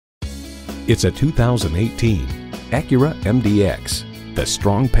It's a 2018 Acura MDX. The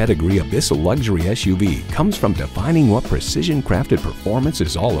strong pedigree of this luxury SUV comes from defining what precision-crafted performance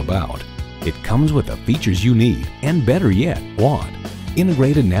is all about. It comes with the features you need, and better yet, want.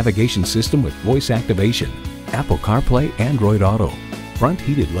 Integrated navigation system with voice activation, Apple CarPlay, Android Auto, front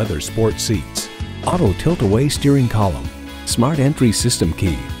heated leather sport seats, auto tilt-away steering column, smart entry system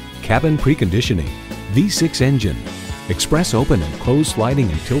key, cabin preconditioning, V6 engine, express open and close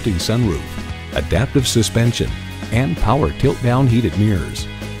sliding and tilting sunroof, adaptive suspension, and power tilt-down heated mirrors.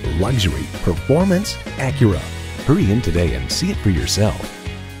 Luxury, performance, Acura. Hurry in today and see it for yourself.